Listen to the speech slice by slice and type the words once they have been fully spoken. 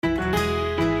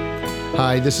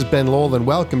Hi, this is Ben Lowell, and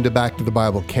welcome to Back to the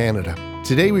Bible Canada.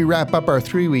 Today we wrap up our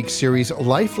 3-week series,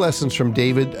 Life Lessons from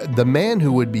David, the Man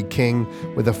Who Would Be King,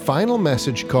 with a final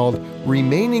message called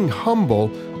Remaining Humble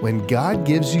When God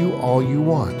Gives You All You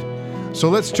Want. So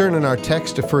let's turn in our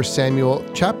text to 1 Samuel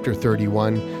chapter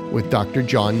 31 with Dr.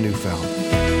 John Neufeld.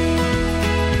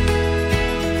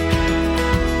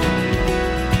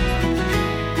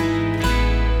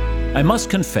 I must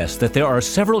confess that there are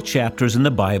several chapters in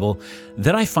the Bible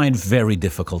that I find very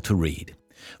difficult to read.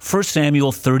 1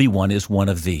 Samuel 31 is one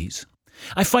of these.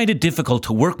 I find it difficult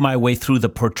to work my way through the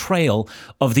portrayal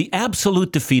of the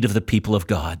absolute defeat of the people of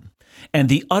God and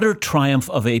the utter triumph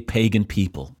of a pagan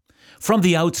people. From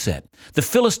the outset, the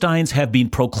Philistines have been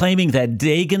proclaiming that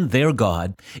Dagon, their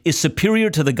god, is superior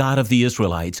to the God of the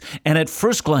Israelites, and at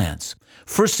first glance,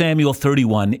 1 Samuel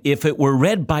 31, if it were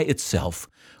read by itself,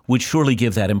 would surely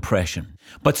give that impression.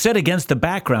 But set against the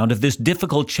background of this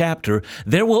difficult chapter,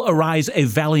 there will arise a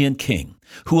valiant king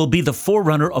who will be the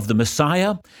forerunner of the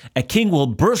Messiah. A king will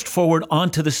burst forward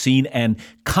onto the scene and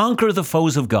conquer the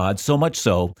foes of God, so much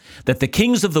so that the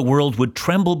kings of the world would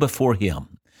tremble before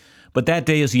him. But that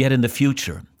day is yet in the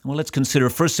future. Well, let's consider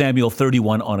 1 Samuel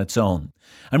 31 on its own.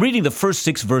 I'm reading the first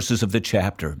 6 verses of the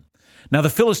chapter. Now the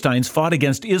Philistines fought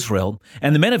against Israel,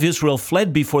 and the men of Israel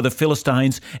fled before the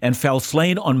Philistines and fell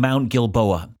slain on Mount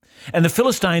Gilboa. And the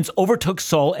Philistines overtook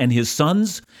Saul and his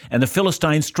sons, and the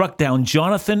Philistines struck down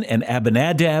Jonathan and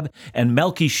Abinadab and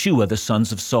Malchishua, the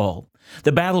sons of Saul.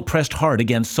 The battle pressed hard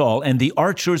against Saul, and the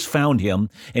archers found him,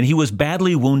 and he was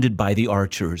badly wounded by the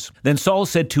archers. Then Saul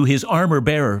said to his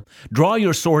armor-bearer, "Draw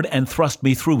your sword and thrust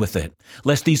me through with it,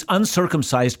 lest these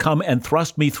uncircumcised come and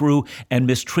thrust me through and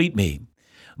mistreat me."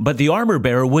 But the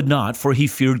armor-bearer would not, for he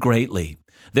feared greatly.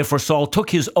 Therefore Saul took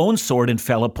his own sword and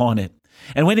fell upon it.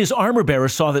 And when his armor-bearer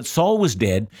saw that Saul was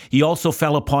dead, he also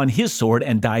fell upon his sword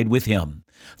and died with him.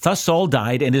 Thus Saul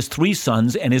died, and his 3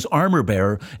 sons, and his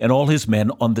armor-bearer, and all his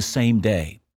men on the same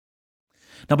day.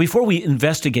 Now before we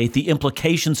investigate the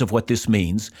implications of what this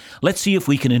means, let's see if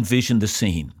we can envision the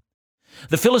scene.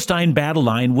 The Philistine battle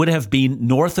line would have been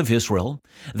north of Israel.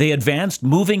 They advanced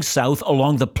moving south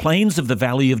along the plains of the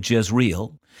valley of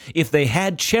Jezreel. If they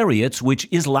had chariots, which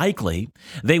is likely,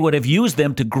 they would have used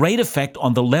them to great effect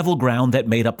on the level ground that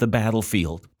made up the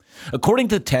battlefield. According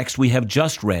to the text we have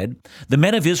just read, the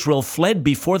men of Israel fled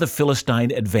before the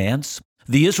Philistine advance.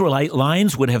 The Israelite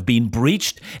lines would have been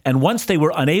breached, and once they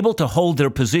were unable to hold their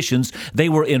positions, they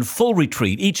were in full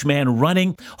retreat, each man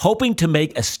running, hoping to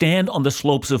make a stand on the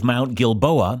slopes of Mount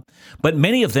Gilboa, but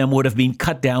many of them would have been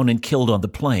cut down and killed on the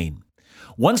plain.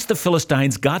 Once the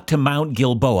Philistines got to Mount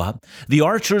Gilboa, the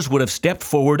archers would have stepped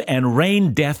forward and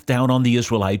rained death down on the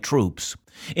Israelite troops.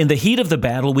 In the heat of the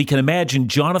battle, we can imagine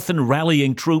Jonathan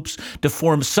rallying troops to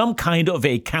form some kind of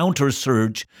a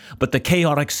counter-surge, but the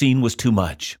chaotic scene was too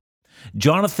much.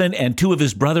 Jonathan and 2 of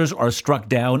his brothers are struck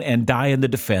down and die in the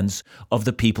defense of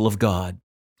the people of God.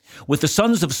 With the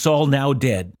sons of Saul now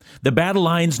dead, the battle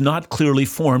lines not clearly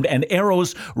formed, and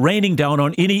arrows raining down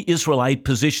on any Israelite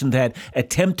position that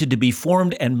attempted to be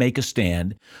formed and make a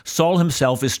stand, Saul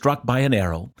himself is struck by an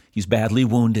arrow. He's badly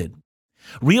wounded.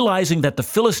 Realizing that the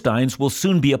Philistines will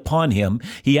soon be upon him,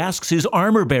 he asks his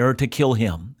armor-bearer to kill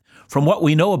him. From what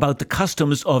we know about the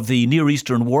customs of the Near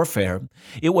Eastern warfare,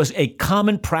 it was a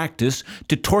common practice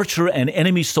to torture an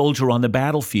enemy soldier on the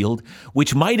battlefield,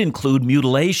 which might include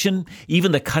mutilation,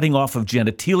 even the cutting off of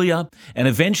genitalia, and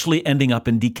eventually ending up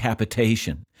in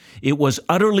decapitation. It was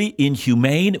utterly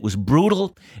inhumane, it was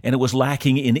brutal, and it was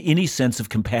lacking in any sense of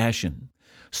compassion.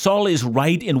 Saul is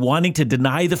right in wanting to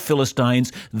deny the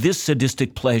Philistines this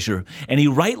sadistic pleasure, and he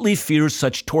rightly fears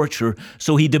such torture,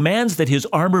 so he demands that his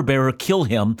armor-bearer kill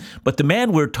him, but the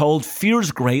man, we're told,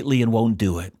 fears greatly and won't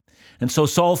do it. And so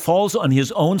Saul falls on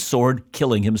his own sword,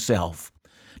 killing himself.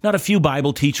 Not a few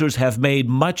Bible teachers have made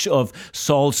much of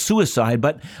Saul's suicide,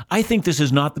 but I think this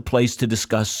is not the place to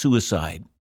discuss suicide.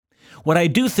 What I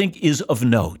do think is of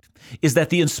note is that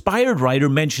the inspired writer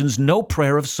mentions no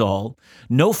prayer of Saul,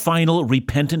 no final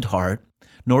repentant heart,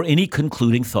 nor any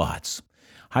concluding thoughts.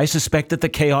 I suspect that the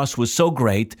chaos was so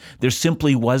great, there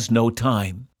simply was no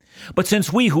time. But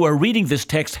since we who are reading this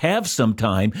text have some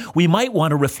time, we might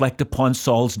want to reflect upon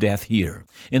Saul's death here.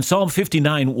 In Psalm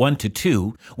 59,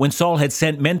 1-2, when Saul had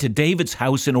sent men to David's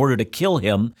house in order to kill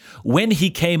him, when he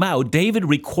came out, David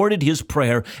recorded his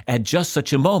prayer at just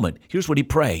such a moment. Here's what he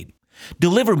prayed.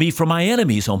 "Deliver me from my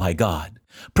enemies, O my God.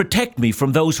 Protect me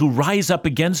from those who rise up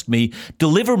against me.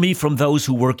 Deliver me from those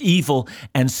who work evil,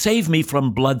 and save me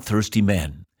from bloodthirsty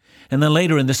men." And then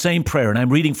later in the same prayer, and I'm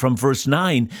reading from verse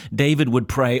 9, David would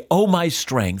pray, "O my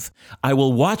strength, I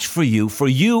will watch for you,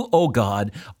 O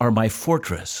God, are my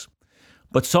fortress."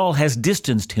 But Saul has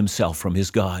distanced himself from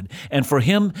his God, and for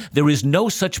him there is no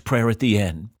such prayer at the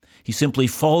end. He simply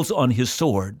falls on his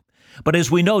sword. But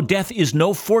as we know, death is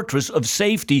no fortress of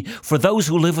safety for those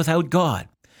who live without God.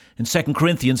 In 2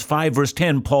 Corinthians 5 verse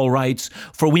 10, Paul writes,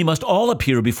 "For we must all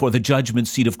appear before the judgment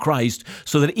seat of Christ,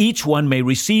 so that each one may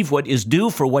receive what is due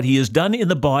for what he has done in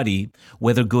the body,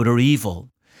 whether good or evil."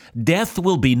 Death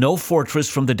will be no fortress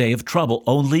from the day of trouble,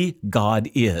 only God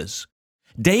is.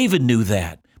 David knew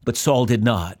that, but Saul did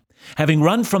not. Having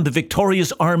run from the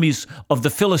victorious armies of the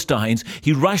Philistines,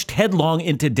 he rushed headlong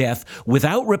into death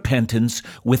without repentance,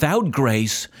 without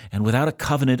grace, and without a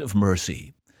covenant of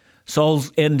mercy.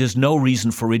 Saul's end is no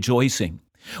reason for rejoicing.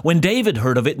 When David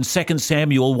heard of it in 2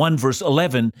 Samuel 1 verse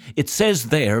 11, it says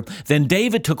there, "Then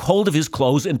David took hold of his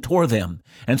clothes and tore them,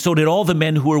 and so did all the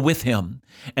men who were with him.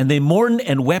 And they mourned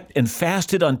and wept and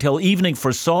fasted until evening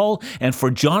for Saul and for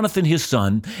Jonathan his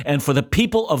son, and for the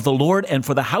people of the Lord and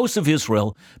for the house of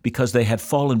Israel, because they had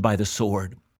fallen by the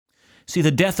sword." See,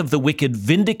 the death of the wicked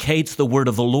vindicates the word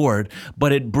of the Lord,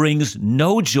 but it brings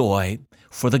no joy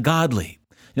for the godly.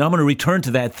 Now, I'm going to return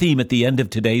to that theme at the end of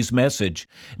today's message.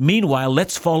 Meanwhile,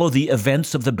 let's follow the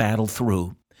events of the battle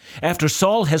through. After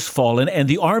Saul has fallen and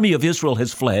the army of Israel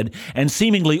has fled, and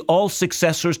seemingly all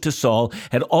successors to Saul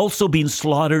had also been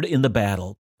slaughtered in the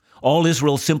battle, all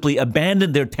Israel simply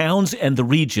abandoned their towns and the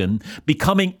region,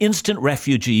 becoming instant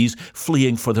refugees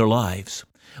fleeing for their lives.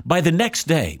 By the next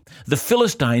day, the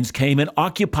Philistines came and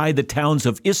occupied the towns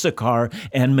of Issachar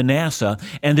and Manasseh,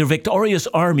 and their victorious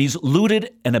armies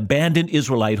looted and abandoned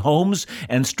Israelite homes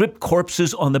and stripped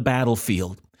corpses on the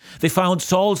battlefield. They found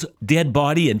Saul's dead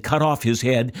body and cut off his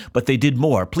head, but they did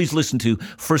more. Please listen to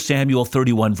 1 Samuel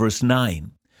 31, verse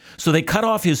 9. So they cut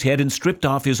off his head and stripped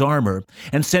off his armor,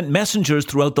 and sent messengers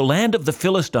throughout the land of the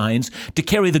Philistines to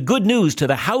carry the good news to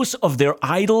the house of their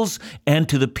idols and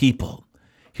to the people.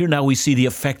 Here now we see the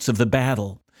effects of the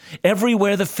battle.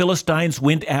 Everywhere the Philistines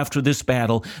went after this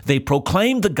battle, they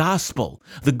proclaimed the gospel,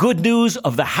 the good news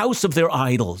of the house of their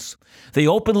idols. They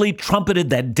openly trumpeted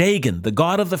that Dagon, the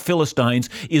god of the Philistines,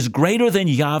 is greater than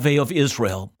Yahweh of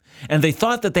Israel. And they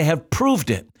thought that they have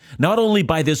proved it, not only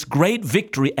by this great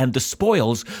victory and the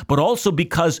spoils, but also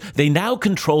because they now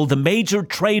controlled the major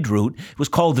trade route. It was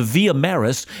called the Via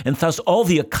Maris, and thus all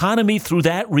the economy through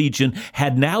that region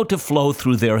had now to flow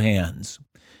through their hands.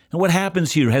 And what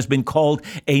happens here has been called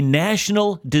a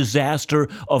national disaster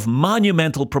of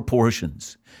monumental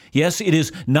proportions. Yes, it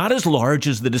is not as large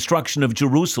as the destruction of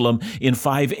Jerusalem in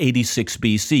 586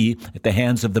 BC at the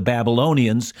hands of the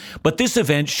Babylonians, but this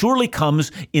event surely comes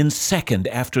in second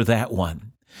after that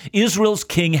one. Israel's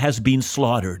king has been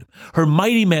slaughtered. Her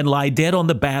mighty men lie dead on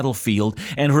the battlefield,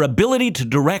 and her ability to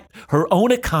direct her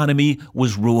own economy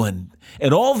was ruined.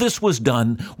 And all this was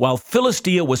done while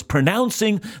Philistia was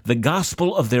pronouncing the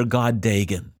gospel of their god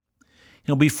Dagon.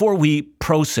 Before we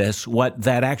process what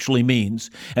that actually means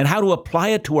and how to apply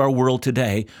it to our world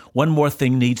today, one more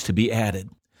thing needs to be added.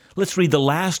 Let's read the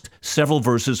last several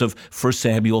verses of 1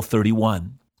 Samuel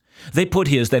 31. They put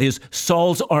that is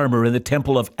Saul's armor in the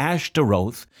temple of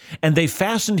Ashtaroth, and they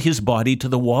fastened his body to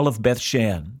the wall of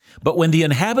Bethshan. But when the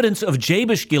inhabitants of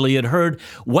Jabesh Gilead heard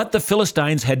what the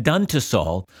Philistines had done to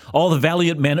Saul, all the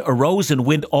valiant men arose and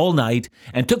went all night,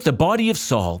 and took the body of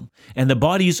Saul and the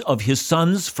bodies of his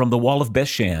sons from the wall of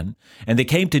Bethshan, and they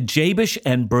came to Jabesh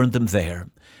and burned them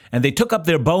there. And they took up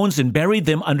their bones and buried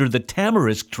them under the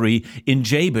tamarisk tree in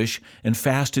Jabesh, and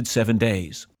fasted 7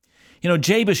 days.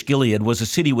 Jabesh Gilead was a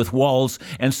city with walls,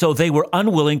 and so they were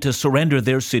unwilling to surrender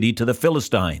their city to the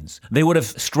Philistines. They would have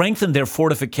strengthened their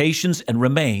fortifications and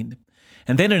remained.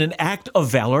 And then in an act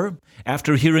of valor,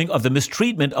 after hearing of the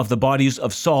mistreatment of the bodies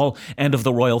of Saul and of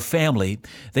the royal family,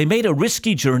 they made a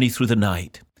risky journey through the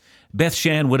night.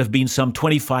 Bethshan would have been some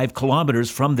 25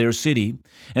 kilometers from their city,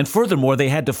 and furthermore, they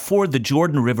had to ford the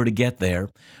Jordan River to get there,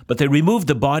 but they removed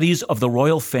the bodies of the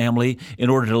royal family in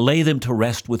order to lay them to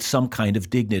rest with some kind of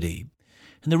dignity.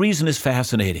 And the reason is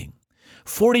fascinating.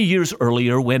 40 years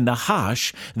earlier, when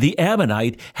Nahash, the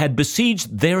Ammonite, had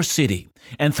besieged their city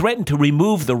and threatened to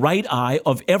remove the right eye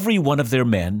of every one of their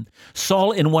men,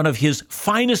 Saul, in one of his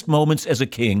finest moments as a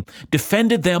king,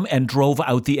 defended them and drove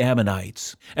out the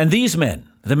Ammonites. And these men,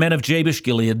 the men of Jabesh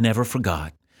Gilead, never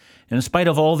forgot. And in spite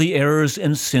of all the errors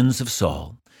and sins of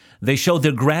Saul, they showed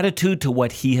their gratitude to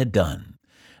what he had done.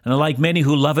 And like many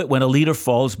who love it when a leader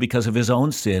falls because of his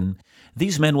own sin,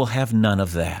 these men will have none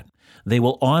of that. They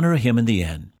will honor him in the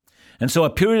end. And so a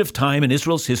period of time in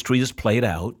Israel's history is played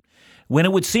out when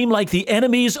it would seem like the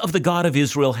enemies of the God of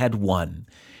Israel had won,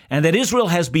 and that Israel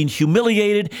has been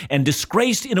humiliated and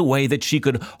disgraced in a way that she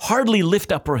could hardly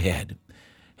lift up her head.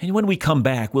 And when we come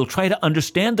back, we'll try to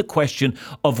understand the question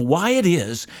of why it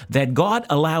is that God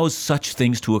allows such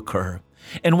things to occur,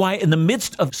 and why in the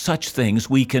midst of such things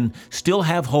we can still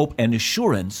have hope and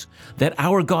assurance that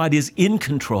our God is in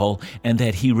control and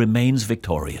that He remains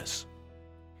victorious.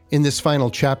 In this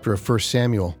final chapter of 1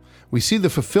 Samuel, we see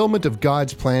the fulfillment of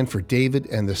God's plan for David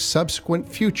and the subsequent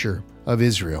future of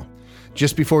Israel.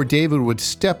 Just before David would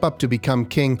step up to become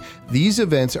king, these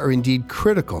events are indeed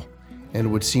critical and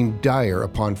would seem dire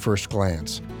upon first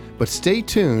glance. But stay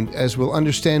tuned as we'll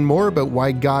understand more about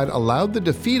why God allowed the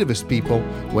defeat of His people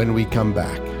when we come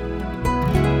back.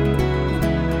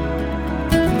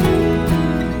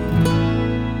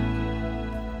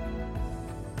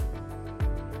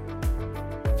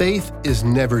 Faith is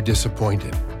never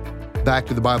disappointed. Back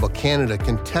to the Bible Canada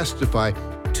can testify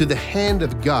to the hand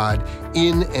of God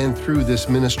in and through this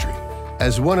ministry.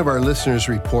 As one of our listeners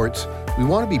reports, we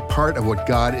want to be part of what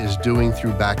God is doing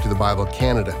through Back to the Bible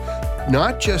Canada,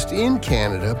 not just in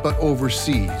Canada, but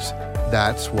overseas.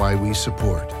 That's why we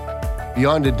support.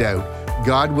 Beyond a doubt,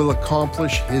 God will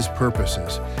accomplish His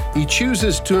purposes. He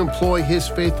chooses to employ His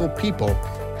faithful people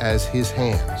as His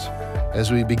hands.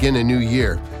 As we begin a new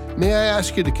year, may I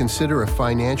ask you to consider a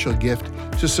financial gift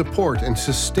to support and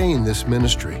sustain this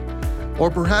ministry, or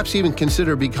perhaps even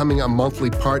consider becoming a monthly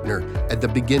partner at the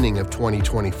beginning of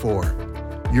 2024.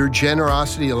 Your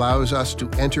generosity allows us to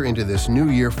enter into this new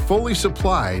year fully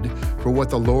supplied for what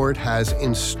the Lord has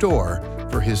in store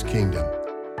for His kingdom.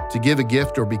 To give a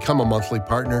gift or become a monthly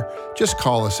partner, just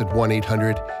call us at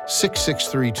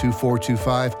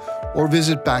 1-800-663-2425 or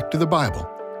visit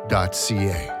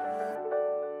backtothebible.ca.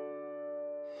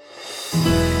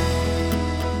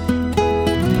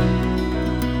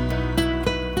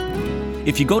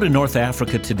 If you go to North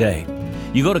Africa today,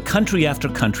 you go to country after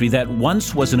country that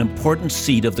once was an important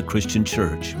seat of the Christian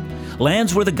church.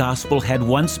 Lands where the gospel had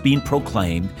once been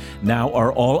proclaimed now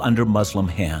are all under Muslim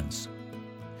hands.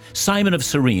 Simon of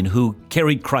Cyrene, who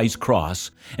carried Christ's cross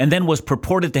and then was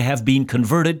purported to have been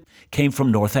converted, came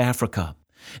from North Africa.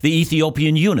 The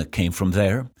Ethiopian eunuch came from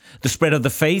there. The spread of the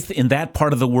faith in that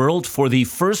part of the world for the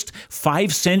first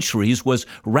 5 centuries was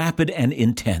rapid and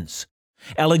intense.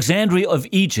 Alexandria of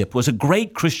Egypt was a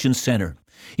great Christian center.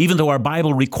 Even though our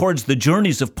Bible records the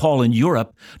journeys of Paul in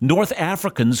Europe, North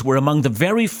Africans were among the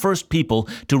very first people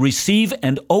to receive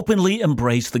and openly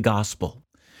embrace the gospel.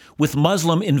 With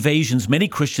Muslim invasions, many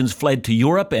Christians fled to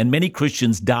Europe, and many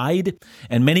Christians died,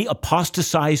 and many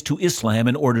apostatized to Islam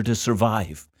in order to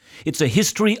survive. It's a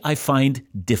history I find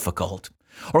difficult.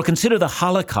 Or consider the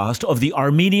Holocaust of the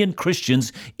Armenian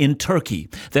Christians in Turkey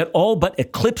that all but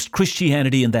eclipsed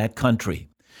Christianity in that country.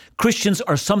 Christians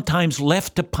are sometimes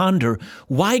left to ponder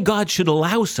why God should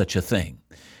allow such a thing.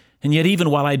 And yet, even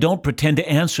while I don't pretend to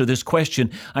answer this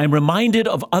question, I am reminded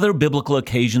of other biblical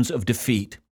occasions of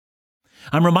defeat.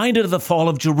 I'm reminded of the fall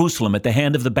of Jerusalem at the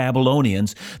hand of the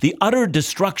Babylonians, the utter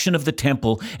destruction of the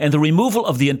temple, and the removal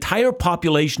of the entire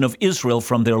population of Israel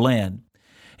from their land.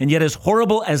 And yet, as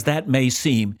horrible as that may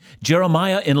seem,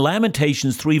 Jeremiah in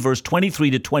Lamentations 3, verse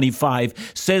 23 to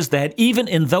 25 says that even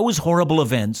in those horrible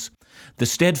events, the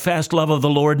steadfast love of the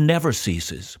Lord never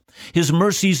ceases. His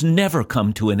mercies never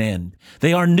come to an end.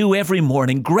 They are new every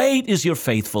morning. Great is your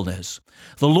faithfulness.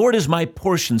 The Lord is my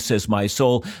portion, says my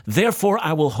soul. Therefore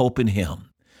I will hope in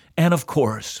Him. And of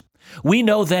course, we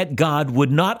know that God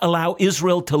would not allow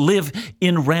Israel to live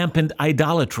in rampant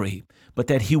idolatry, but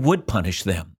that He would punish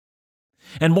them.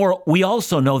 And more, we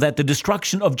also know that the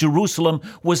destruction of Jerusalem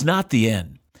was not the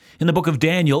end. In the book of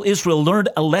Daniel, Israel learned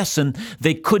a lesson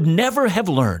they could never have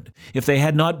learned if they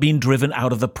had not been driven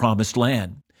out of the promised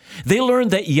land. They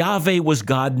learned that Yahweh was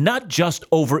God not just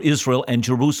over Israel and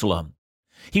Jerusalem.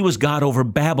 He was God over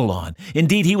Babylon.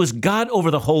 Indeed, He was God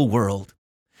over the whole world.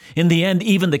 In the end,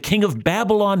 even the king of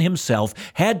Babylon himself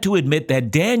had to admit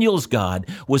that Daniel's God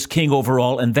was king over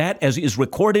all, and that, as is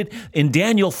recorded in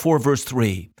Daniel 4, verse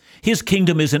 3, His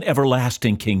kingdom is an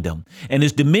everlasting kingdom, and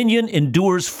His dominion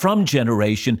endures from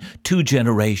generation to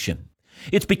generation.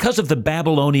 It's because of the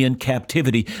Babylonian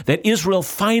captivity that Israel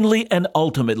finally and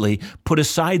ultimately put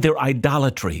aside their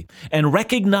idolatry and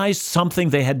recognized something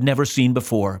they had never seen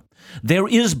before. There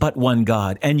is but one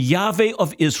God, and Yahweh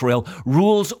of Israel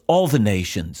rules all the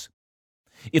nations.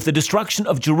 If the destruction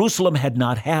of Jerusalem had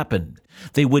not happened,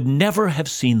 they would never have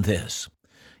seen this.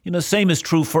 The same is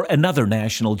true for another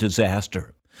national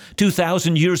disaster.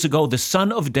 2,000 years ago, the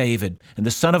Son of David and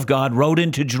the Son of God rode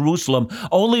into Jerusalem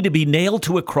only to be nailed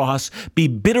to a cross, be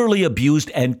bitterly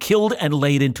abused, and killed and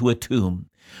laid into a tomb.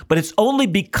 But it's only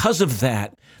because of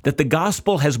that the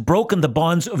gospel has broken the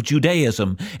bonds of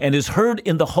Judaism and is heard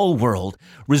in the whole world,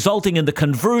 resulting in the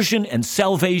conversion and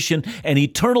salvation and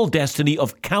eternal destiny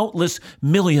of countless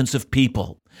millions of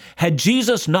people. Had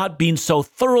Jesus not been so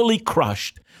thoroughly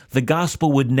crushed, the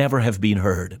gospel would never have been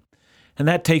heard. And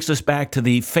that takes us back to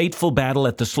the fateful battle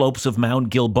at the slopes of Mount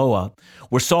Gilboa,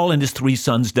 where Saul and his 3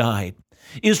 sons died.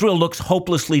 Israel looks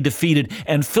hopelessly defeated,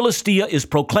 and Philistia is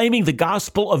proclaiming the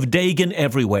gospel of Dagon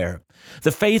everywhere.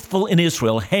 The faithful in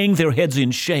Israel hang their heads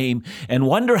in shame and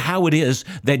wonder how it is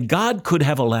that God could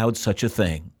have allowed such a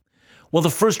thing. Well, the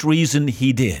first reason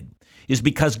he did is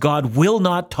because God will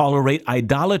not tolerate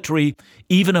idolatry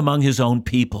even among his own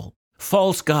people.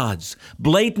 False gods,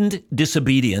 blatant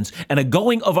disobedience, and a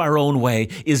going of our own way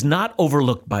is not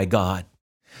overlooked by God.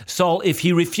 Saul, if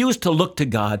he refused to look to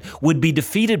God, would be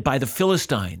defeated by the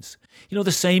Philistines.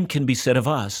 The same can be said of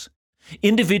us.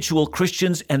 Individual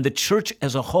Christians and the church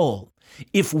as a whole.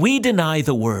 If we deny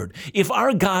the word, if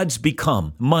our gods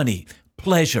become money,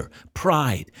 pleasure,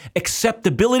 pride,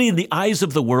 acceptability in the eyes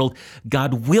of the world,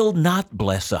 God will not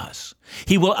bless us.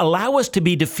 He will allow us to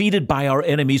be defeated by our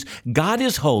enemies. God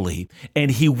is holy, and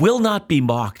he will not be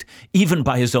mocked, even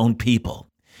by his own people.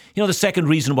 The second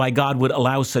reason why God would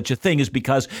allow such a thing is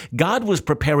because God was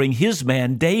preparing his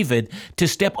man, David, to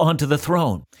step onto the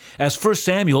throne. As 1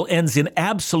 Samuel ends in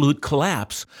absolute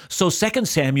collapse, so 2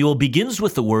 Samuel begins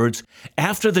with the words,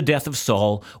 after the death of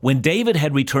Saul, when David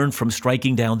had returned from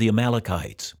striking down the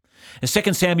Amalekites. As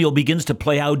 2 Samuel begins to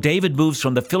play out, David moves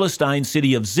from the Philistine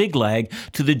city of Ziklag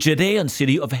to the Judean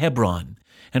city of Hebron.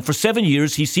 And for 7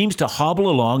 years, he seems to hobble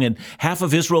along, and half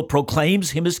of Israel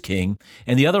proclaims him as king,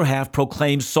 and the other half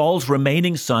proclaims Saul's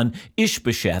remaining son,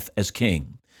 Ishbosheth, as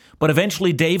king. But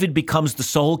eventually, David becomes the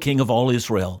sole king of all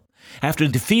Israel. After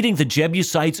defeating the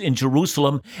Jebusites in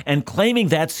Jerusalem and claiming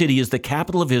that city as the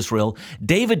capital of Israel,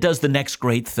 David does the next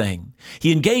great thing.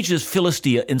 He engages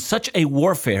Philistia in such a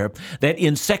warfare that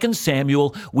in 2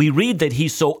 Samuel, we read that he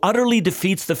so utterly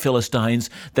defeats the Philistines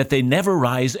that they never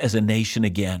rise as a nation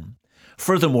again.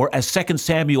 Furthermore, as 2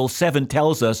 Samuel 7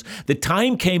 tells us, the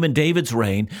time came in David's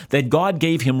reign that God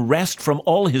gave him rest from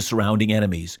all his surrounding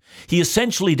enemies. He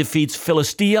essentially defeats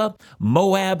Philistia,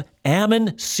 Moab,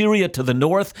 Ammon, Syria to the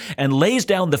north, and lays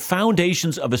down the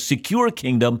foundations of a secure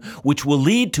kingdom which will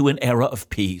lead to an era of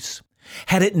peace.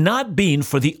 Had it not been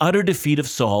for the utter defeat of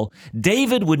Saul,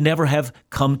 David would never have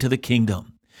come to the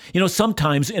kingdom.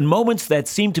 Sometimes in moments that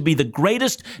seem to be the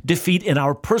greatest defeat in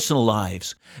our personal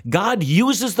lives, God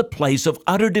uses the place of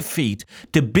utter defeat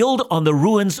to build on the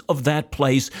ruins of that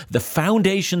place the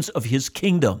foundations of his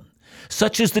kingdom,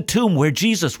 such as the tomb where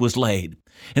Jesus was laid,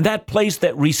 and that place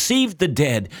that received the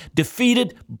dead,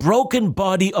 defeated, broken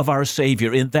body of our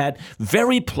Savior. In that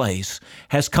very place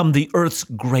has come the earth's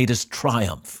greatest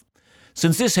triumph.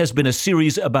 Since this has been a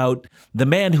series about the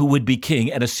man who would be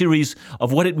king and a series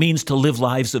of what it means to live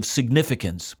lives of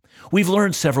significance, we've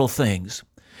learned several things.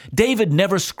 David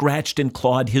never scratched and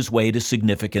clawed his way to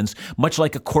significance, much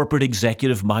like a corporate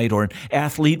executive might or an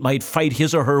athlete might fight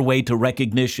his or her way to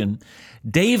recognition.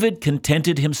 David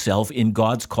contented himself in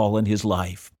God's call in his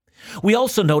life. We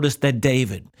also noticed that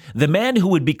David, the man who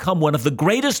would become one of the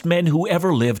greatest men who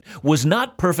ever lived, was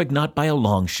not perfect, not by a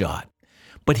long shot.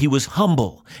 But he was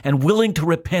humble and willing to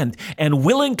repent and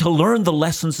willing to learn the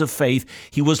lessons of faith.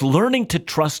 He was learning to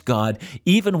trust God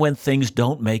even when things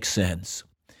don't make sense.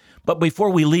 But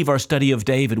before we leave our study of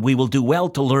David, we will do well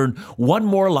to learn one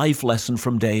more life lesson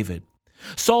from David.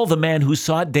 Saul, the man who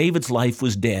sought David's life,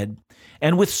 was dead.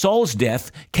 And with Saul's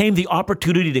death came the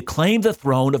opportunity to claim the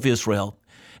throne of Israel.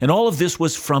 And all of this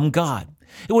was from God.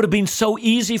 It would have been so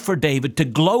easy for David to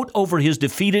gloat over his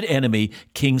defeated enemy,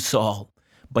 King Saul.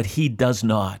 But he does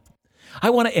not. I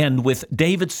want to end with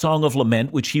David's song of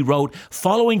lament, which he wrote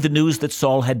following the news that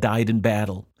Saul had died in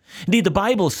battle. Indeed, the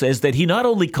Bible says that he not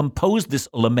only composed this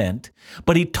lament,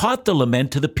 but he taught the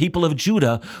lament to the people of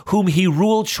Judah, whom he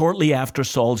ruled shortly after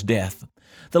Saul's death.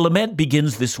 The lament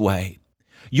begins this way: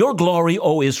 Your glory,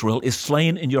 O Israel, is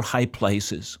slain in your high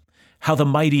places. How the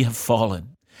mighty have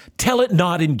fallen. Tell it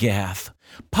not in Gath.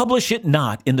 Publish it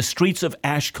not in the streets of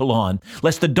Ashkelon,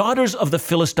 lest the daughters of the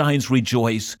Philistines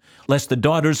rejoice, lest the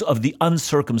daughters of the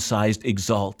uncircumcised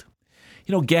exult.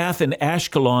 Gath and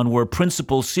Ashkelon were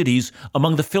principal cities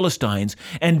among the Philistines,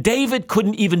 and David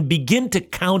couldn't even begin to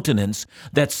countenance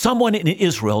that someone in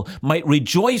Israel might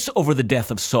rejoice over the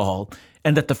death of Saul,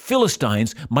 and that the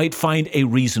Philistines might find a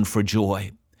reason for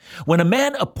joy. When a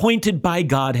man appointed by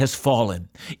God has fallen,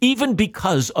 even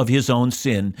because of his own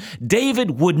sin,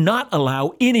 David would not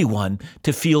allow anyone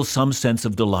to feel some sense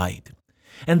of delight.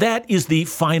 And that is the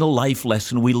final life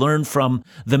lesson we learn from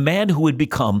the man who would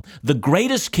become the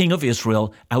greatest king of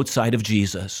Israel outside of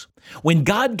Jesus. When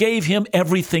God gave him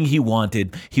everything he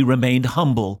wanted, he remained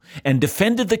humble and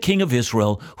defended the king of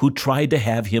Israel who tried to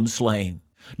have him slain.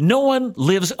 No one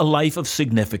lives a life of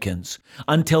significance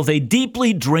until they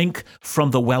deeply drink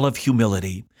from the well of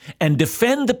humility and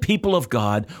defend the people of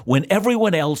God when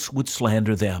everyone else would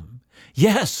slander them.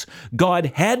 Yes,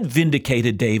 God had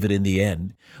vindicated David in the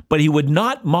end, but he would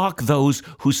not mock those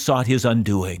who sought his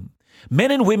undoing.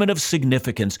 Men and women of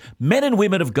significance, men and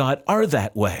women of God are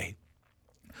that way.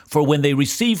 For when they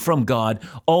receive from God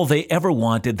all they ever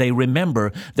wanted, they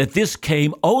remember that this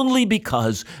came only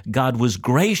because God was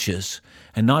gracious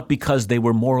and not because they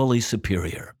were morally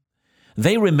superior.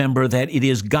 They remember that it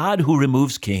is God who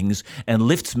removes kings and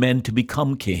lifts men to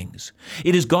become kings.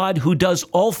 It is God who does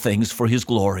all things for his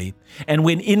glory. And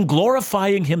when in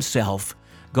glorifying himself,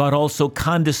 God also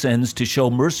condescends to show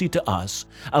mercy to us,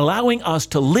 allowing us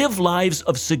to live lives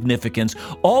of significance.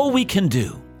 All we can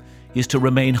do is to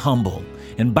remain humble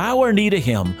and bow our knee to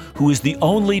him who is the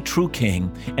only true king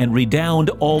and redound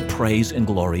all praise and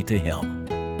glory to him.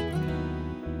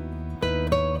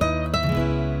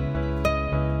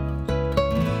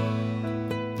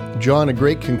 John, a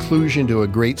great conclusion to a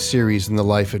great series in the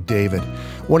life of David.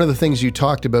 One of the things you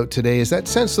talked about today is that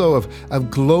sense, though, of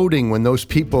gloating when those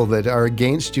people that are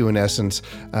against you, in essence,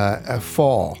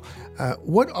 fall.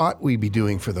 What ought we be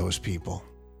doing for those people?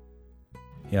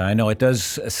 Yeah, I know it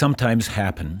does sometimes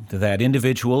happen that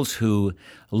individuals who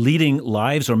leading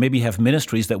lives or maybe have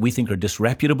ministries that we think are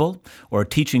disreputable or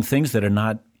teaching things that are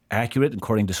not accurate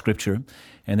according to Scripture,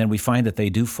 and then we find that they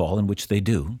do fall, in which they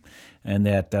do, and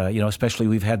that, especially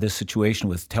we've had this situation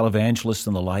with televangelists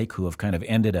and the like who have kind of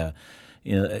ended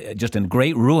just in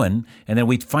great ruin, and then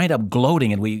we find out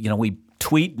gloating, and we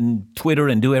tweet and Twitter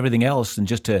and do everything else and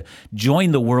just to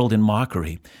join the world in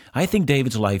mockery. I think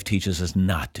David's life teaches us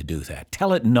not to do that.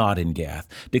 Tell it not in Gath.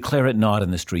 Declare it not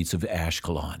in the streets of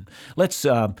Ashkelon. Let's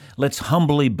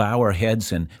humbly bow our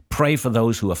heads and pray for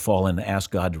those who have fallen and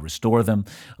ask God to restore them,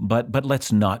 but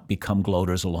let's not become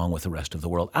gloaters along with the rest of the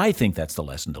world. I think that's the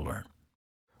lesson to learn.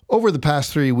 Over the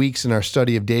past 3 weeks in our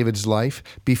study of David's life,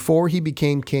 before he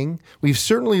became king, we've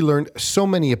certainly learned so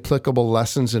many applicable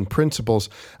lessons and principles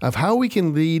of how we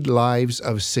can lead lives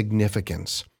of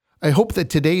significance. I hope that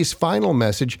today's final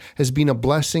message has been a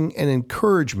blessing and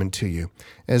encouragement to you,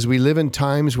 as we live in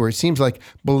times where it seems like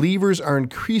believers are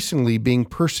increasingly being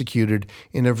persecuted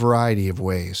in a variety of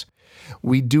ways.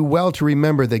 We do well to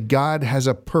remember that God has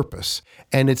a purpose,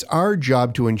 and it's our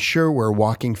job to ensure we're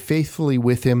walking faithfully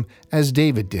with him as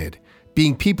David did,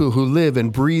 being people who live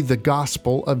and breathe the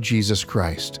gospel of Jesus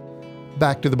Christ.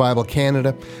 Back to the Bible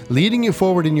Canada, leading you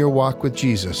forward in your walk with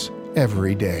Jesus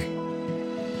every day.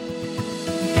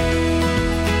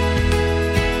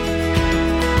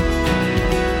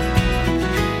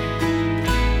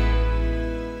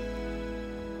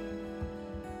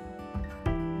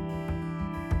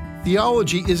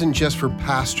 Theology isn't just for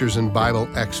pastors and Bible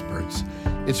experts.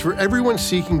 It's for everyone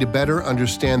seeking to better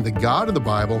understand the God of the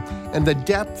Bible and the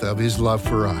depth of his love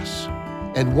for us.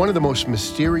 And one of the most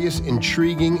mysterious,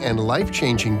 intriguing, and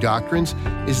life-changing doctrines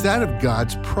is that of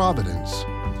God's providence.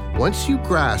 Once you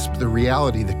grasp the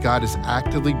reality that God is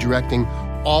actively directing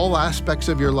all aspects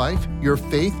of your life, your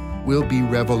faith will be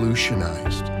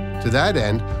revolutionized. To that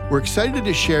end, we're excited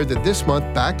to share that this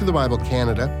month, Back to the Bible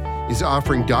Canada is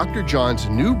offering Dr. John's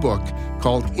new book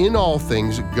called In All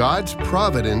Things, God's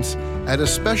Providence at a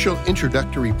special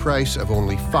introductory price of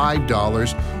only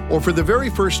 $5, or for the very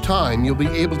first time, you'll be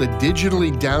able to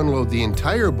digitally download the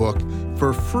entire book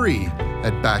for free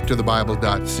at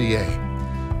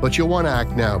backtothebible.ca. But you'll want to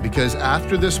act now, because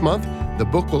after this month, the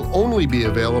book will only be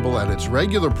available at its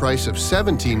regular price of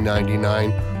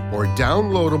 $17.99 or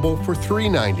downloadable for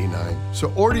 $3.99.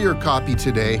 So order your copy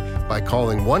today by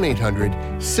calling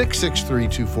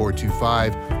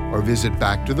 1-800-663-2425 or visit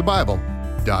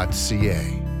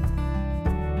backtothebible.ca.